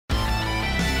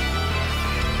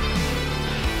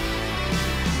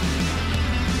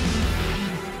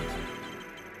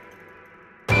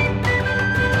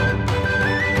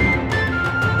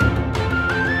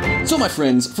my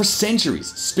friends, for centuries,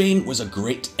 Spain was a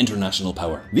great international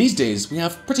power. These days, we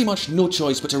have pretty much no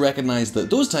choice but to recognize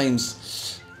that those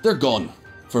times, they're gone.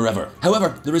 Forever.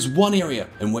 However, there is one area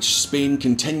in which Spain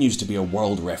continues to be a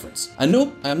world reference. And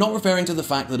no, I am not referring to the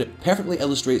fact that it perfectly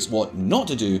illustrates what not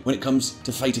to do when it comes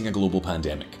to fighting a global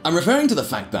pandemic. I'm referring to the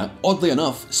fact that, oddly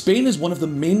enough, Spain is one of the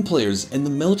main players in the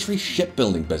military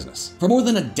shipbuilding business. For more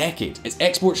than a decade, its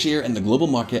export share in the global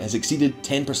market has exceeded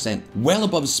 10%, well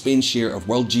above Spain's share of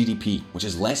world GDP, which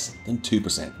is less than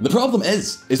 2%. The problem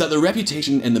is that the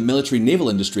reputation in the military naval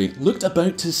industry looked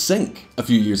about to sink a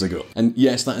few years ago. And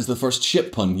yes, that is the first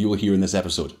ship pun you will hear in this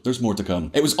episode. There's more to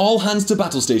come. It was all hands to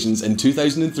battle stations in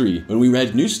 2003 when we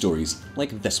read news stories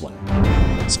like this one.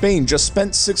 Spain just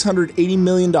spent $680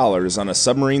 million on a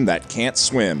submarine that can't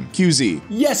swim. QZ.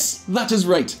 Yes, that is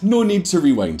right. No need to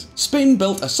rewind. Spain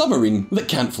built a submarine that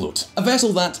can't float. A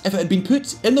vessel that, if it had been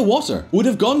put in the water, would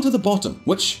have gone to the bottom,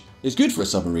 which is good for a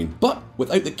submarine, but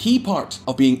without the key part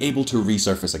of being able to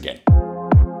resurface again.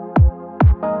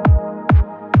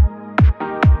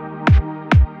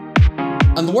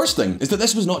 And the worst thing is that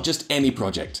this was not just any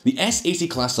project. The S-80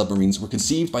 class submarines were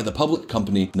conceived by the public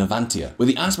company Navantia, with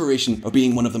the aspiration of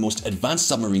being one of the most advanced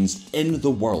submarines in the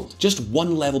world, just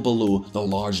one level below the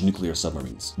large nuclear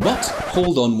submarines. But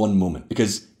hold on one moment,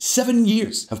 because 7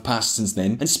 years have passed since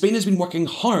then, and Spain has been working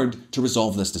hard to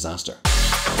resolve this disaster.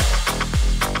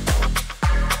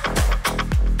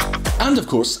 And of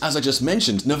course, as I just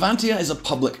mentioned, Navantia is a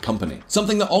public company,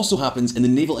 something that also happens in the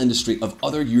naval industry of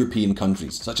other European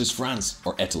countries, such as France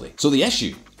or Italy. So the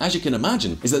issue, as you can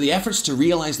imagine, is that the efforts to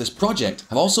realise this project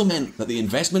have also meant that the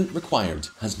investment required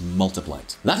has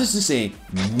multiplied. That is to say,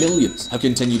 millions have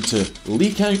continued to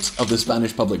leak out of the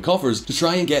Spanish public coffers to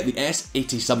try and get the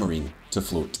S-80 submarine to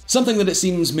float. Something that it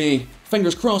seems may,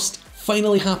 fingers crossed,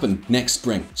 finally happen next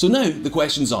spring. So now the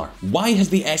questions are, why has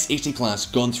the S-80 class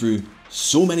gone through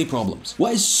so many problems?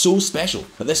 What is so special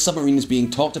that this submarine is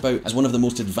being talked about as one of the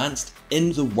most advanced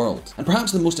in the world? And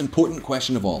perhaps the most important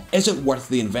question of all, is it worth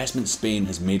the investment Spain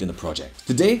has made in the project?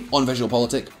 Today on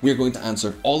VisualPolitik, we are going to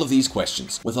answer all of these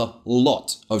questions with a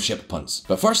lot of ship puns.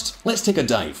 But first, let's take a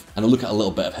dive and a look at a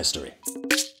little bit of history.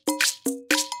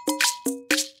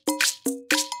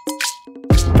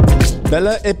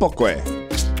 Belle Epoque.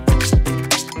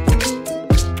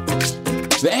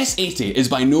 The S-80 is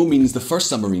by no means the first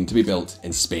submarine to be built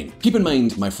in Spain. Keep in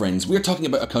mind, my friends, we are talking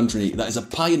about a country that is a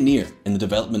pioneer in the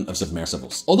development of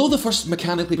submersibles. Although the first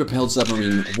mechanically propelled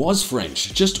submarine was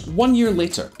French, just 1 year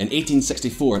later, in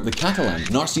 1864, the Catalan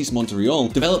Narcís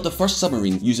Monturiol developed the first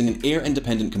submarine using an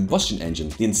air-independent combustion engine,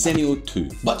 the Ingenio II.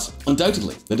 But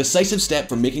undoubtedly, the decisive step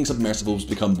for making submersibles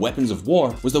become weapons of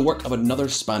war was the work of another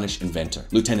Spanish inventor,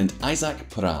 Lieutenant Isaac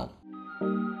Peral.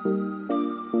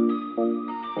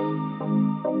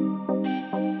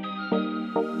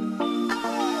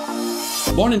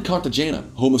 Born in Cartagena,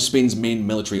 home of Spain's main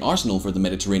military arsenal for the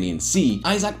Mediterranean Sea,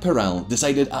 Isaac Peral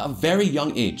decided at a very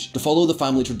young age to follow the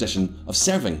family tradition of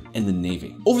serving in the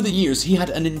Navy. Over the years, he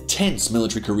had an intense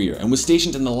military career and was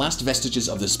stationed in the last vestiges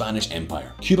of the Spanish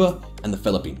Empire, Cuba and the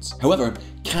Philippines. However,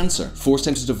 cancer forced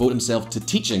him to devote himself to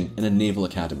teaching in a naval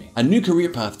academy, a new career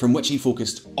path from which he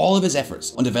focused all of his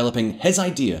efforts on developing his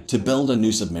idea to build a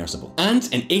new submersible. And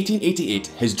in 1888,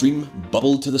 his dream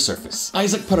bubbled to the surface.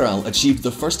 Isaac Peral achieved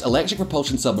the first electric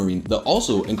propulsion submarine that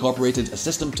also incorporated a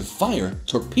system to fire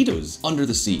torpedoes under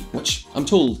the sea, which I'm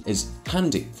told is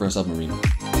handy for a submarine.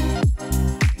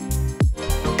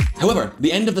 However,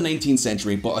 the end of the 19th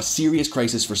century brought a serious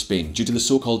crisis for Spain due to the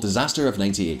so-called disaster of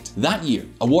 '98. That year,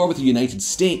 a war with the United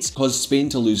States caused Spain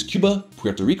to lose Cuba,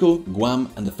 Puerto Rico,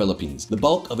 Guam, and the Philippines, the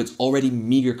bulk of its already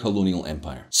meager colonial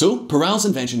empire. So, Peral's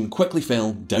invention quickly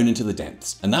fell down into the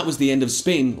depths, and that was the end of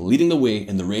Spain leading the way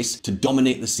in the race to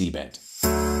dominate the seabed.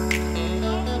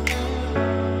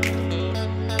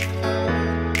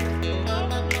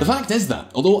 The fact is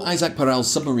that, although Isaac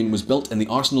Peral's submarine was built in the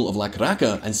arsenal of La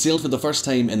Carraca and sailed for the first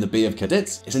time in the Bay of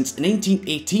Cadiz, since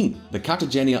 1918, the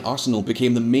Cartagena arsenal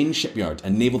became the main shipyard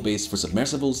and naval base for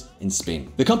submersibles in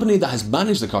Spain. The company that has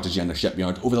managed the Cartagena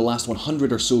shipyard over the last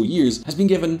 100 or so years has been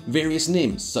given various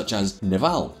names, such as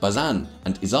Naval, Bazan,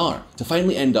 and Izar, to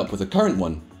finally end up with the current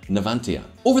one, Navantia.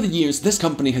 Over the years, this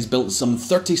company has built some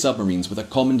 30 submarines with a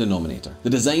common denominator. The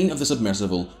design of the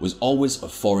submersible was always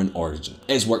of foreign origin.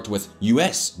 It has worked with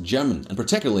US, German, and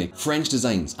particularly French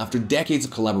designs after decades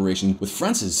of collaboration with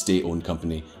France's state-owned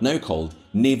company, now called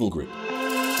Naval Group.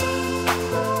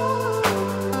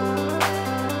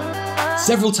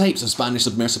 Several types of Spanish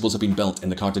submersibles have been built in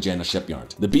the Cartagena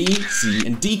shipyard. The B, C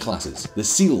and D classes, the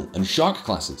Seal and Shark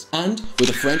classes, and with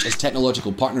the French as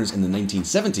technological partners in the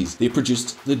 1970s, they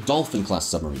produced the Dolphin class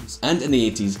submarines, and in the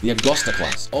 80s, the Agosta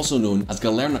class, also known as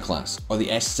Galerna class or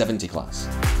the S-80 class.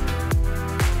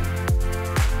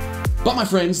 But my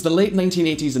friends, the late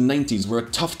 1980s and 90s were a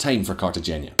tough time for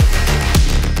Cartagena.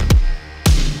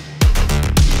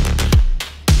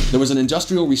 There was an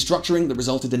industrial restructuring that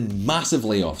resulted in massive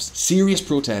layoffs, serious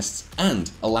protests, and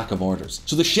a lack of orders.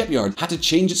 So the shipyard had to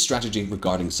change its strategy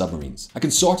regarding submarines. A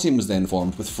consortium was then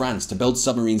formed with France to build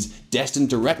submarines destined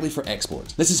directly for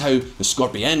export. This is how the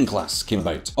Scorpion class came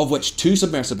about, of which 2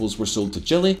 submersibles were sold to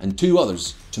Chile and 2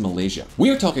 others to Malaysia. We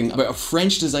are talking about a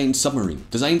French-designed submarine,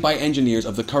 designed by engineers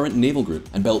of the current naval group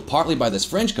and built partly by this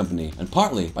French company and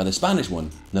partly by the Spanish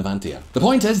one, Navantia. The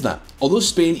point is that, although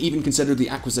Spain even considered the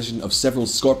acquisition of several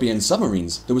Scorpion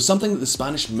submarines, there was something that the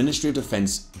Spanish Ministry of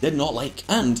Defense did not like,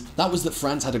 and that was that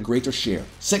France had a greater share,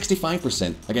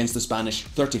 65% against the Spanish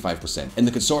 35%, in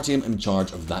the consortium in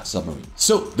charge of that submarine.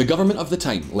 So, the government of the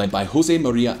time, led by Jose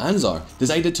Maria Anzar,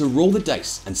 decided to roll the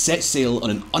dice and set sail on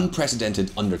an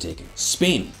unprecedented undertaking.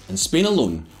 Spain, and Spain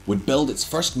alone, would build its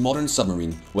first modern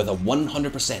submarine with a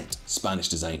 100% Spanish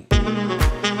design.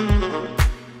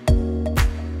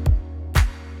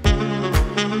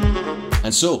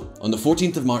 And so, on the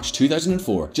 14th of March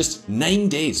 2004, just 9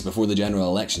 days before the general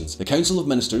elections, the Council of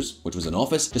Ministers, which was in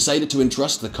office, decided to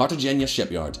entrust the Cartagena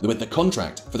shipyard with the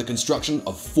contract for the construction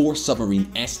of 4 submarine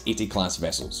S-80 class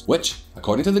vessels, which,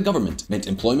 according to the government, meant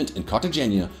employment in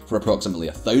Cartagena for approximately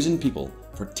 1,000 people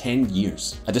for 10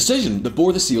 years. A decision that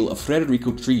bore the seal of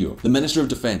Frederico Trillo, the Minister of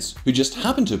Defense, who just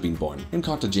happened to have been born in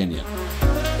Cartagena.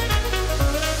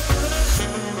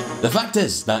 The fact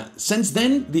is that since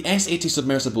then, the S-80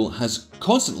 submersible has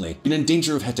constantly been in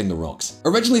danger of hitting the rocks.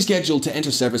 Originally scheduled to enter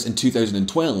service in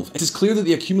 2012, it is clear that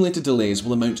the accumulated delays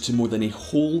will amount to more than a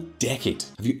whole decade.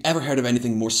 Have you ever heard of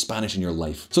anything more Spanish in your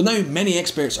life? So now many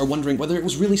experts are wondering whether it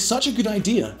was really such a good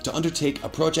idea to undertake a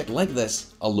project like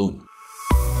this alone.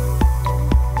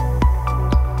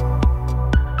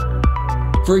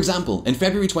 For example, in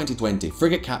February 2020,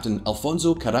 frigate captain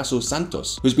Alfonso Carazo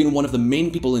Santos, who's been one of the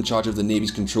main people in charge of the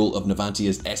Navy's control of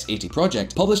Navantia's S-80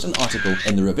 project, published an article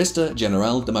in the Revista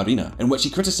General de Marina in which he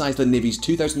criticised the Navy's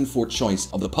 2004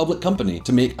 choice of the public company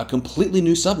to make a completely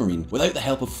new submarine without the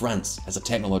help of France as a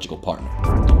technological partner.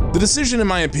 The decision, in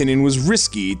my opinion, was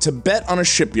risky to bet on a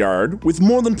shipyard with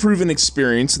more than proven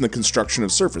experience in the construction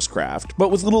of surface craft, but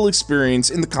with little experience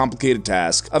in the complicated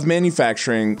task of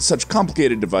manufacturing such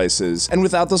complicated devices and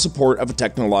without the support of a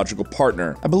technological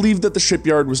partner. I believe that the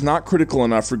shipyard was not critical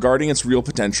enough regarding its real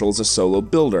potential as a solo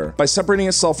builder, by separating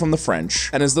itself from the French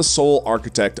and as the sole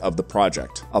architect of the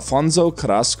project. Alfonso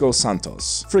Carrasco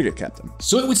Santos, frigate captain.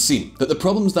 So it would seem that the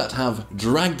problems that have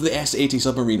dragged the S-80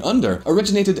 submarine under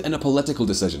originated in a political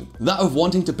decision, that of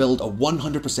wanting to build a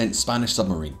 100% Spanish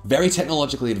submarine, very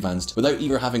technologically advanced, without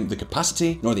either having the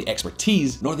capacity, nor the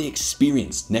expertise, nor the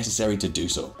experience necessary to do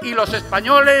so. Y los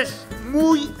españoles,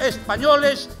 muy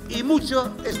españoles y mucho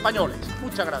españoles.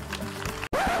 Muchas gracias.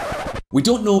 We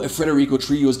don't know if Frederico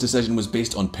Trillo's decision was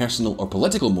based on personal or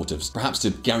political motives, perhaps to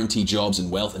guarantee jobs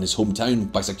and wealth in his hometown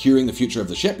by securing the future of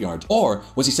the shipyard, or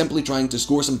was he simply trying to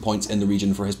score some points in the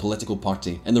region for his political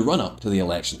party in the run-up to the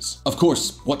elections? Of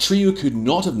course, what Trillo could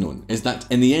not have known is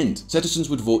that, in the end, citizens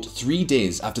would vote 3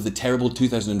 days after the terrible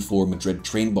 2004 Madrid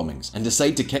train bombings and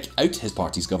decide to kick out his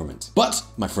party's government. But,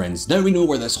 my friends, now we know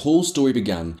where this whole story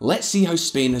began, let's see how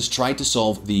Spain has tried to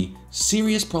solve the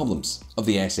serious problems of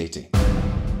the S-80.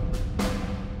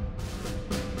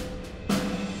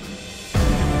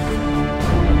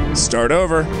 Start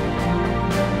over.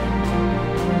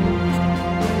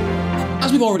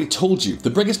 As we've already told you, the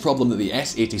biggest problem that the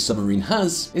S-80 submarine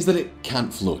has is that it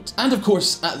can't float. And of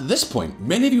course, at this point,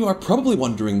 many of you are probably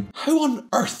wondering how on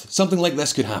earth something like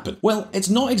this could happen. Well, it's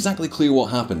not exactly clear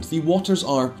what happened. The waters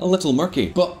are a little murky,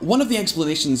 but one of the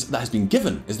explanations that has been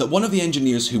given is that one of the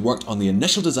engineers who worked on the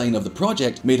initial design of the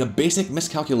project made a basic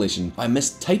miscalculation by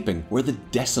mistyping where the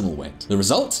decimal went. The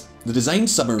result? The designed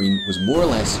submarine was more or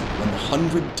less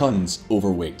 100 tons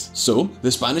overweight. So,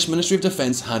 the Spanish Ministry of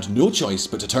Defense had no choice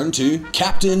but to turn to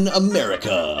Captain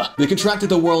America. They contracted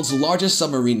the world's largest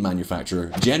submarine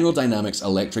manufacturer, General Dynamics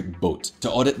Electric Boat,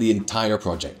 to audit the entire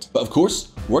project. But of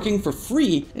course, working for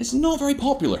free is not very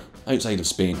popular outside of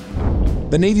Spain.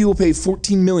 The Navy will pay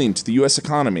 $14 million to the US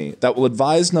economy that will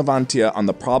advise Navantia on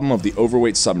the problem of the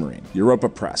overweight submarine. Europa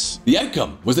Press. The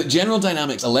outcome was that General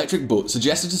Dynamics Electric Boat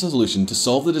suggested a solution to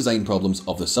solve the design problems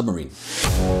of the submarine.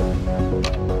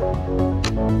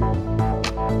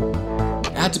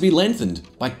 had to be lengthened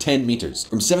by 10 meters,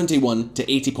 from 71 to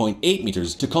 80.8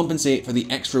 meters, to compensate for the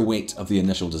extra weight of the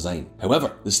initial design.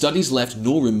 However, the studies left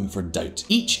no room for doubt.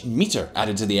 Each meter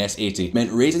added to the S-80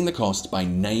 meant raising the cost by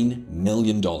 $9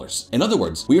 million. In other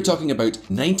words, we are talking about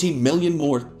 90 million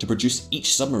more to produce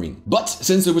each submarine. But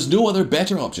since there was no other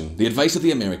better option, the advice of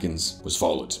the Americans was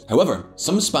followed. However,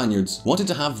 some Spaniards wanted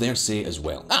to have their say as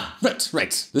well.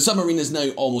 Right. The submarine is now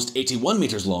almost 81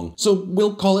 meters long, so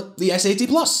we'll call it the S-80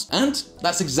 Plus. And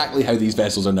that's exactly how these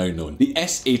vessels are now known, the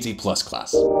S-80 Plus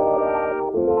class.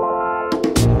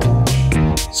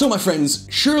 So my friends,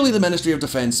 surely the Ministry of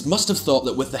Defense must have thought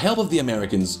that with the help of the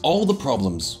Americans, all the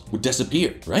problems would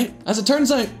disappear, right? As it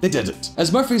turns out, they didn't.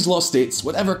 As Murphy's Law states,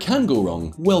 whatever can go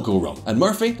wrong, will go wrong. And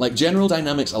Murphy, like General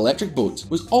Dynamics' electric boat,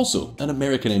 was also an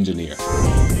American engineer.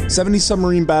 70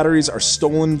 submarine batteries are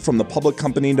stolen from the public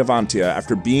company Navantia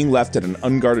after being left at an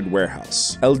unguarded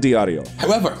warehouse. El Diario.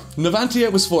 However,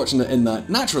 Navantia was fortunate in that,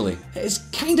 naturally, it is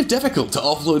kind of difficult to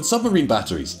offload submarine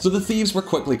batteries, so the thieves were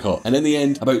quickly caught, and in the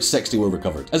end, about 60 were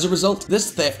recovered. As a result,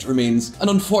 this theft remains an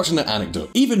unfortunate anecdote.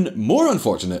 Even more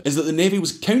unfortunate is that the Navy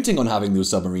was counting on having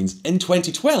those submarines in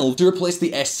 2012 to replace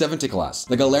the S-70 class,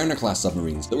 the Galerna class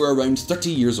submarines that were around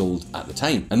 30 years old at the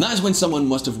time. And that is when someone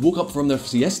must have woke up from their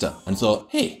siesta and thought,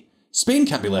 hey, Spain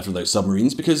can't be left without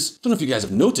submarines because, I don't know if you guys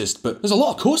have noticed, but there's a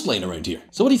lot of coastline around here.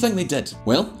 So what do you think they did?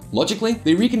 Well, logically,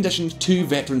 they reconditioned 2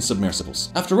 veteran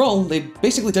submersibles. After all, they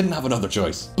basically didn't have another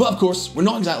choice. But of course, we're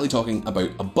not exactly talking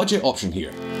about a budget option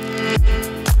here.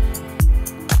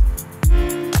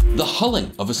 The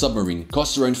hulling of a submarine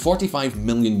costs around 45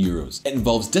 million euros. It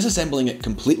involves disassembling it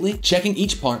completely, checking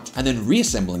each part, and then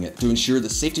reassembling it to ensure the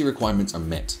safety requirements are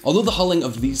met. Although the hulling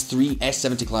of these 3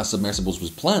 S-70 class submersibles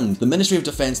was planned, the Ministry of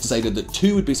Defense decided that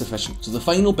 2 would be sufficient, so the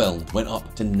final bill went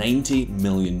up to 90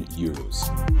 million euros.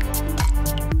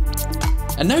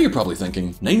 And now you're probably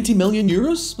thinking, 90 million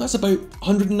euros? That's about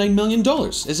 $109 million.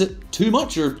 Is it too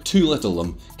much or too little?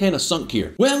 I'm kinda sunk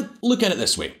here. Well, look at it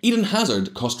this way. Eden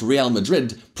Hazard cost Real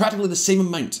Madrid practically the same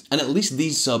amount, and at least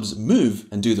these subs move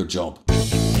and do their job.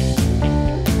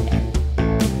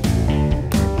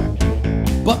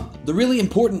 The really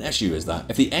important issue is that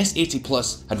if the S-80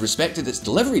 Plus had respected its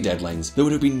delivery deadlines, there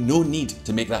would have been no need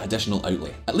to make that additional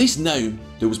outlay. At least now,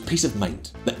 there was peace of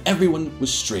mind that everyone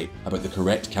was straight about the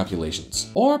correct calculations.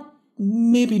 Or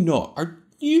maybe not. Are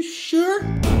you sure?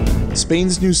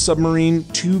 Spain's new submarine,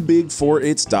 too big for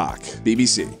its dock.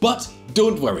 BBC. But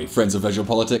don't worry, friends of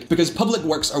VisualPolitik, because public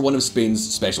works are one of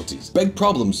Spain's specialties. Big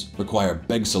problems require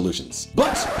big solutions.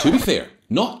 But, to be fair,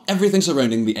 not everything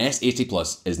surrounding the S-80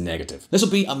 Plus is negative. This will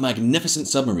be a magnificent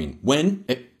submarine when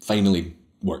it finally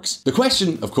works. The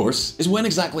question, of course, is when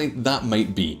exactly that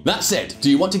might be. That said, do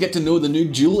you want to get to know the new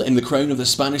jewel in the crown of the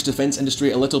Spanish defense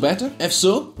industry a little better? If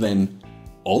so, then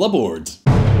all aboard.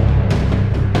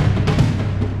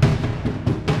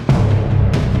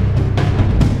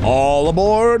 All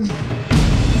aboard!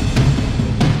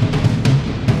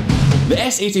 The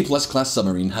S-80 Plus class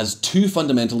submarine has 2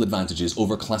 fundamental advantages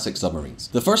over classic submarines.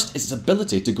 The first is its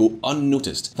ability to go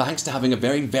unnoticed, thanks to having a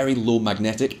very, very low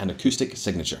magnetic and acoustic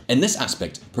signature. In this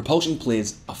aspect, propulsion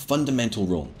plays a fundamental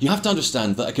role. You have to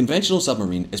understand that a conventional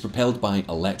submarine is propelled by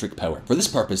electric power. For this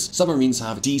purpose, submarines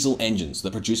have diesel engines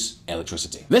that produce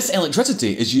electricity. This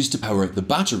electricity is used to power the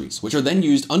batteries, which are then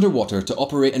used underwater to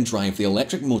operate and drive the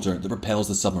electric motor that propels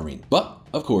the submarine. But,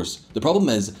 of course, the problem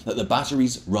is that the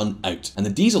batteries run out, and the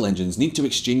diesel engines need to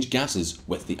exchange gases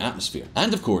with the atmosphere.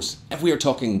 And of course, if we are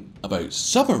talking about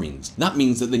submarines, that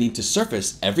means that they need to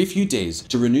surface every few days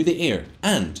to renew the air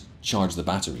and charge the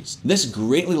batteries. This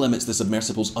greatly limits the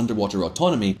submersible's underwater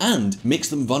autonomy and makes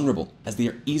them vulnerable, as they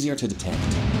are easier to detect.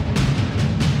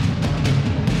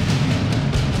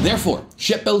 Therefore,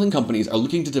 shipbuilding companies are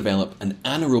looking to develop an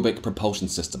anaerobic propulsion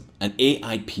system, an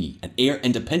AIP, an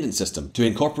air-independent system, to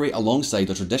incorporate alongside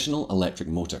a traditional electric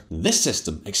motor. This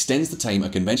system extends the time a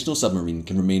conventional submarine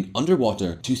can remain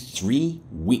underwater to 3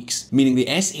 weeks, meaning the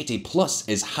S-80 Plus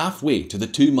is halfway to the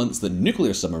 2 months that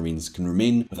nuclear submarines can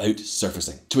remain without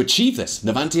surfacing. To achieve this,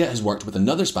 Navantia has worked with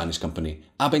another Spanish company,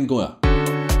 Abengoa.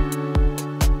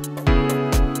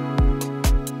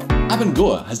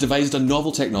 Abengoa has devised a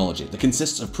novel technology that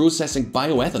consists of processing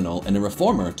bioethanol in a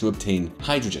reformer to obtain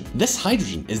hydrogen. This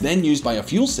hydrogen is then used by a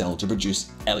fuel cell to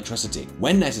produce electricity,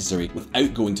 when necessary,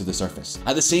 without going to the surface.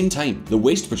 At the same time, the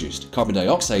waste produced, carbon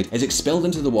dioxide, is expelled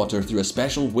into the water through a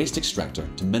special waste extractor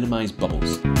to minimize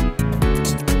bubbles.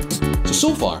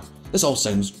 So far, this all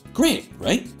sounds great,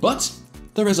 right? But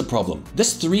there is a problem.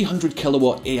 This 300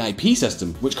 kilowatt AIP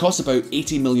system, which costs about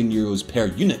 80 million euros per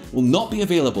unit, will not be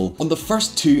available on the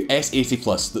first two S-80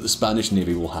 Plus that the Spanish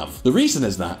Navy will have. The reason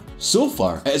is that, so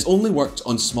far, it has only worked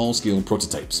on small-scale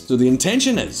prototypes, so the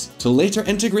intention is to later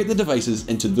integrate the devices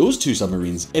into those two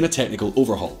submarines in a technical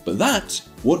overhaul. But that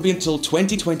won't be until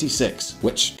 2026,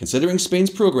 which, considering Spain's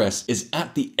progress, is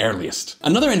at the earliest.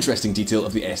 Another interesting detail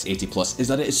of the S-80 Plus is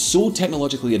that it is so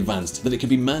technologically advanced that it can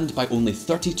be manned by only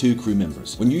 32 crew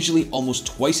members, when usually almost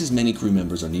twice as many crew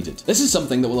members are needed. This is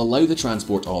something that will allow the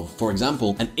transport of, for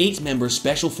example, an 8-member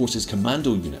Special Forces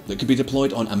Commando unit that could be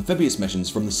deployed on amphibious missions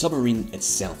from the submarine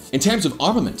itself. In terms of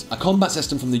armament, a combat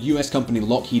system from the US company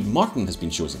Lockheed Martin has been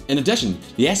chosen. In addition,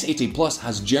 the S-80 Plus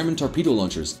has German torpedo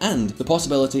launchers and the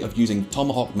possibility of using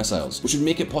Tomahawk missiles, which would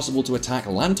make it possible to attack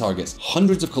land targets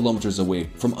hundreds of kilometers away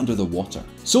from under the water.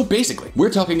 So basically, we're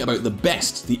talking about the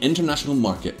best the international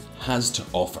market has to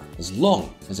offer, as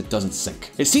long as it doesn't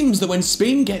sink. It seems that when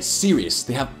Spain gets serious,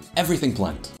 they have everything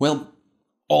planned. Well,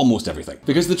 almost everything.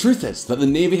 Because the truth is that the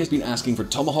Navy has been asking for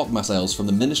Tomahawk missiles from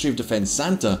the Ministry of Defense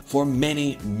Santa for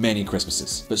many, many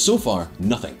Christmases. But so far,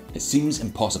 nothing. It seems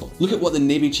impossible. Look at what the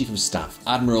Navy Chief of Staff,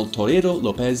 Admiral Toledo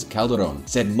López Calderón,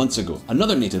 said months ago.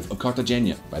 Another native of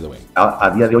Cartagena, by the way.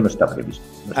 A día de hoy no está previsto.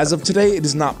 As of today, it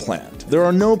is not planned. There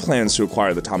are no plans to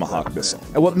acquire the Tomahawk missile.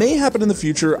 And what may happen in the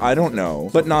future, I don't know,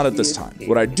 but not at this time.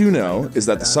 What I do know is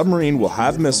that the submarine will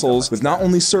have missiles with not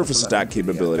only surface attack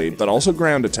capability, but also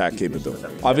ground attack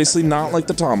capability. Obviously not like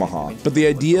the Tomahawk, but the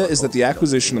idea is that the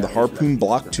acquisition of the Harpoon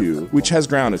Block II, which has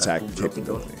ground attack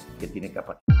capability.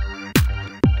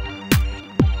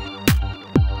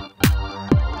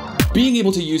 Being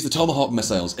able to use the Tomahawk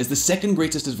missiles is the second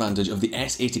greatest advantage of the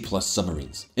S-80 Plus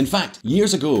submarines. In fact,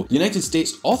 years ago, the United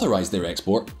States authorized their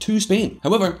export to Spain.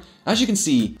 However, as you can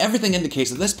see, everything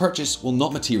indicates that this purchase will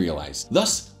not materialize,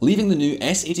 thus leaving the new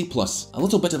S-80 Plus a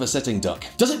little bit of a sitting duck.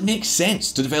 Does it make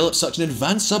sense to develop such an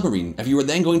advanced submarine if you were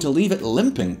then going to leave it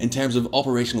limping in terms of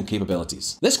operational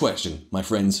capabilities? This question, my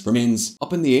friends, remains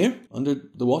up in the air, under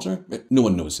the water? No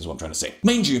one knows is what I'm trying to say.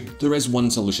 Mind you, there is one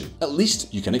solution. At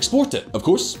least you can export it. Of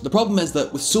course, the problem is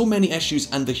that with so many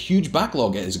issues and the huge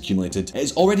backlog it has accumulated, it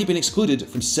has already been excluded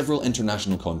from several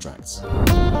international contracts.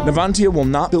 Navantia will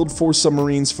not build 4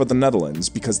 submarines for the Netherlands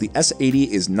because the S-80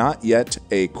 is not yet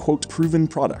a, quote, proven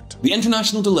product. The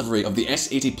international delivery of the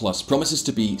S-80 Plus promises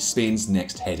to be Spain's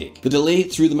next headache. The delay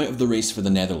threw them out of the race for the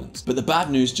Netherlands, but the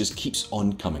bad news just keeps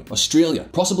on coming. Australia,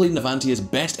 possibly Navantia's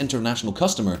best international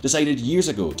customer, decided years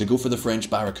ago to go for the French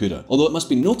Barracuda, although it must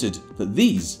be noted that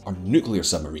these are nuclear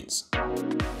submarines.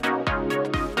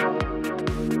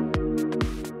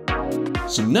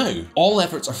 So now, all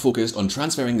efforts are focused on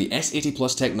transferring the S-80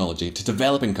 Plus technology to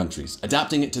developing countries,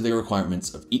 adapting it to the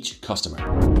requirements of each customer.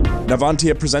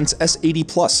 Navantia presents S-80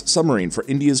 Plus submarine for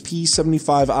India's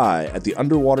P-75I at the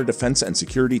Underwater Defense and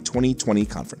Security 2020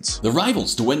 conference. The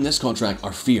rivals to win this contract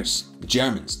are fierce. The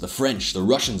Germans, the French, the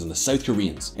Russians, and the South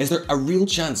Koreans. Is there a real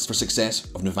chance for success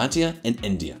of Navantia in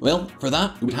India? Well, for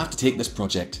that, we would have to take this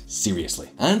project seriously.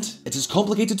 And it is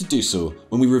complicated to do so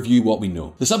when we review what we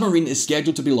know. The submarine is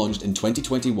scheduled to be launched in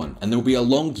 2021, and there will be a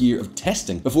long year of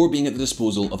testing before being at the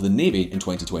disposal of the Navy in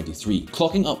 2023,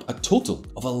 clocking up a total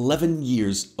of 11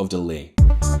 years of delay.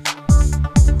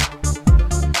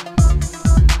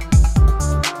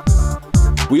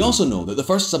 We also know that the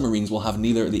first submarines will have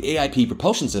neither the AIP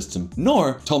propulsion system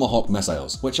nor Tomahawk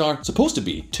missiles, which are supposed to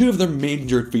be 2 of their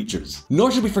major features.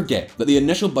 Nor should we forget that the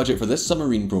initial budget for this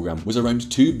submarine program was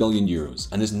around 2 billion euros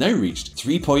and has now reached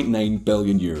 3.9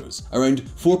 billion euros, around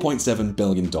 $4.7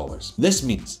 billion. This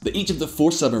means that each of the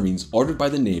 4 submarines ordered by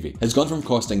the Navy has gone from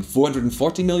costing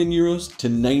 440 million euros to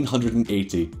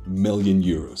 980 million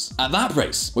euros. At that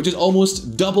price, which is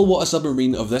almost double what a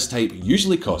submarine of this type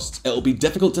usually costs, it'll be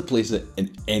difficult to place it in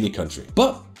any country.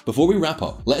 But before we wrap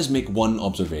up, let us make one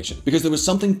observation, because there was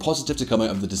something positive to come out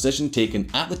of the decision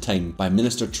taken at the time by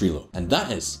Minister Trillo, and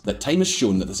that is that time has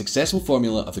shown that the successful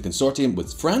formula of the consortium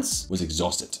with France was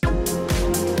exhausted.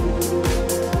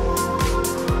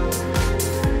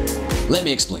 Let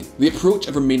me explain. The approach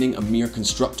of remaining a mere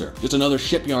constructor, just another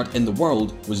shipyard in the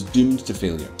world, was doomed to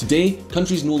failure. Today,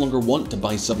 countries no longer want to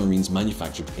buy submarines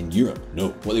manufactured in Europe. No,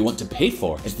 what they want to pay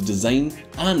for is the design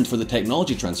and for the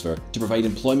technology transfer to provide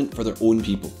employment for their own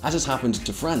people, as has happened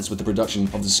to France with the production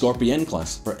of the Scorpion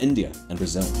class for India and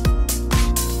Brazil.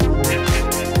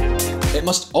 It It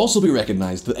must also be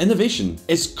recognised that innovation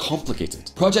is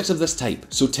complicated. Projects of this type,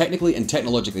 so technically and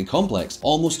technologically complex,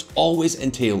 almost always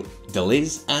entail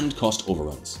delays and cost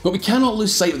overruns. But we cannot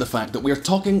lose sight of the fact that we are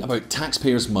talking about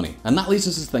taxpayers' money, and that leads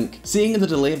us to think, seeing the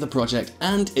delay of the project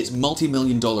and its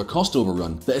multi-million-dollar cost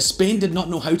overrun, that if Spain did not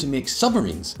know how to make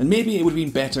submarines, then maybe it would have been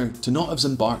better to not have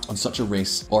embarked on such a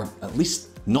race, or at least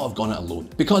not have gone it alone.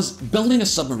 Because building a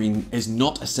submarine is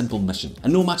not a simple mission,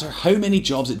 and no matter how many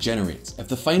jobs it generates, if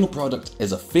the final product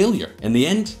is a failure, in the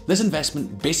end, this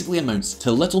investment basically amounts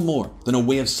to little more than a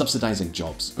way of subsidizing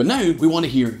jobs. But now, we want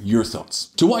to hear your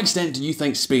thoughts. To what extent do you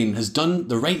think Spain has done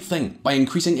the right thing by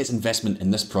increasing its investment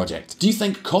in this project? Do you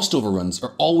think cost overruns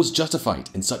are always justified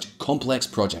in such complex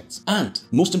projects? And,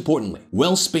 most importantly,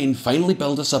 will Spain finally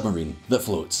build a submarine that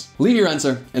floats? Leave your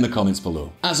answer in the comments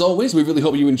below. As always, we really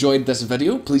hope you enjoyed this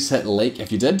video. Please hit like if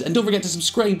you did, and don't forget to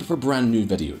subscribe for brand new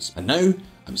videos. And now,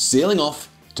 I'm sailing off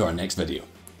to our next video.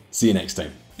 See you next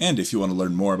time. And if you want to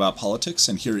learn more about politics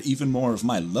and hear even more of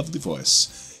my lovely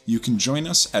voice, you can join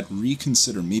us at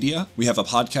Reconsider Media. We have a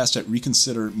podcast at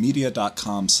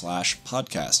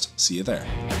reconsidermedia.com/podcast. See you there.